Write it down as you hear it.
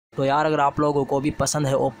तो यार अगर आप लोगों को भी पसंद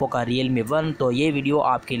है ओप्पो का Realme 1 तो ये वीडियो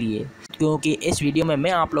आपके लिए, क्योंकि इस वीडियो में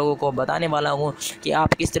मैं आप लोगों को बताने वाला हूँ कि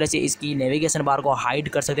आप किस तरह से इसकी नेविगेशन बार को हाइड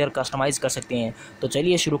कर सकते हैं और कस्टमाइज़ कर सकते हैं। तो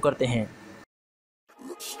चलिए शुरू करते हैं।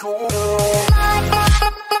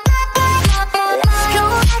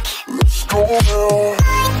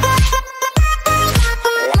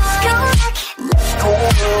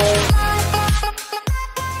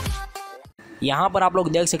 यहाँ पर आप लोग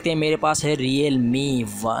देख सकते हैं मेरे पास है Realme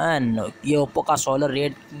 1, ये ओप्पो का 16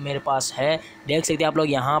 रेड मेरे पास है। देख सकते हैं आप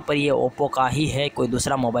लोग यहाँ पर ये ओप्पो का ही है, कोई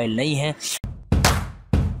दूसरा मोबाइल नहीं है।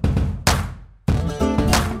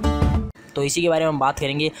 तो इसी के बारे में हम बात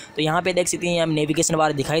करेंगे। तो यहाँ पे देख सकते हैं हम नेविगेशन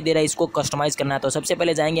बार दिखाई दे रहा है, इसको कस्टमाइज़ करना है। तो सबसे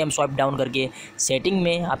पहले जाएंगे हम स्वाइप डाउन करके सेटिंग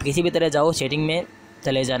में, आप किसी भी तरह जाओ सेटिंग में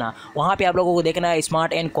चले जाना। वहाँ पे आप लोगों को देखना है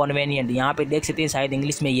स्मार्ट एंड कन्वीनियंट। यहाँ पे देख सकते हैं शायद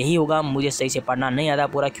इंग्लिश में यही होगा, मुझे सही से पढ़ना नहीं आता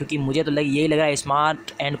पूरा, क्योंकि मुझे तो यही लग रहा है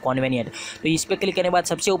स्मार्ट एंड कन्वीनियंट। तो इस पर क्लिक करने के बाद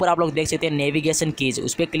सबसे ऊपर आप लोग देख सकते हैं नेविगेशन कीज़,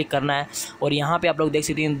 उस पर क्लिक करना है। और यहाँ पे आप लोग देख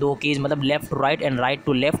सकते हैं दो कीज़, मतलब left to right and right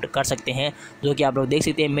to left कर सकते हैं, जो कि आप लोग देख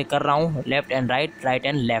सकते हैं मैं कर रहा हूँ, left and right, right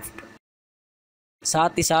and left.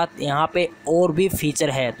 साथ ही साथ यहाँ पे और भी फीचर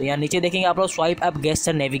है। तो यहाँ नीचे देखेंगे आप लोग स्वाइप अप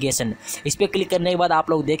गेस्चर नेविगेशन, इस पर क्लिक करने के बाद आप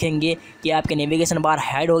लोग देखेंगे कि आपके नेविगेशन बार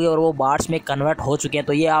हाइड हो गए और वो बार्स में कन्वर्ट हो चुके हैं।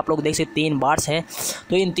 तो ये आप लोग देख सकते 3 बार्स हैं।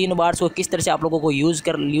 तो इन 3 बार्स को किस तरह से आप लोगों को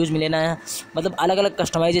यूज़ में लेना है, मतलब अलग अलग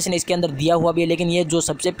कस्टमाइजेशन इसके अंदर दिया हुआ भी है, लेकिन ये जो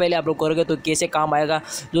सबसे पहले आप लोग करोगे तो कैसे काम आएगा,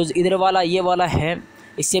 जो इधर वाला ये वाला है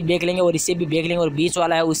इससे ब्रेक लेंगे और इससे भी ब्रेक लेंगे, और बीच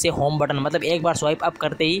वाला है उससे होम बटन, मतलब एक बार स्वाइप अप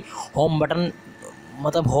करते ही होम बटन,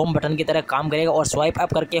 मतलब होम बटन की तरह काम करेगा। और स्वाइप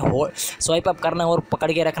अप करके स्वाइप अप करना और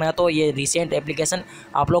पकड़ के रखना है, तो ये रिसेंट एप्लीकेशन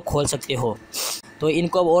आप लोग खोल सकते हो। तो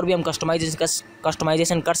इनको अब और भी हम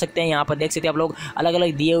कस्टमाइजेशन कर सकते हैं। यहाँ पर देख सकते हैं आप लोग अलग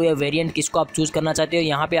अलग दिए हुए वेरिएंट, किसको आप चूज़ करना चाहते हो,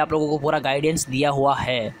 यहाँ पे आप लोगों को पूरा गाइडेंस दिया हुआ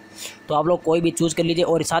है। तो आप लोग कोई भी चूज़ कर लीजिए,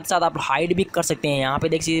 और साथ साथ आप हाइड भी कर सकते हैं। यहाँ पे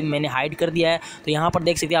देख सकते मैंने हाइड कर दिया है। तो यहाँ पर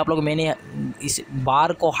देख सकते हैं आप लोग मैंने इस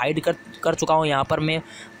बार को हाइड कर चुका हूँ। यहाँ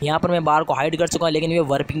पर मैं बार को हाइड कर चुका हूँ, लेकिन ये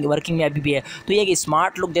वर्किंग में अभी भी है। तो ये एक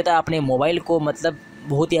स्मार्ट लुक देता है अपने मोबाइल को, मतलब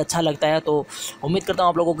बहुत ही अच्छा लगता है। तो उम्मीद करता हूँ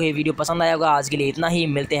आप लोगों को ये वीडियो पसंद आया होगा। आज के लिए इतना ही,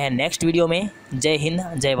 मिलते हैं नेक्स्ट वीडियो में। जय हिंद,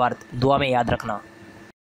 जय भारत, दुआ में याद रखना।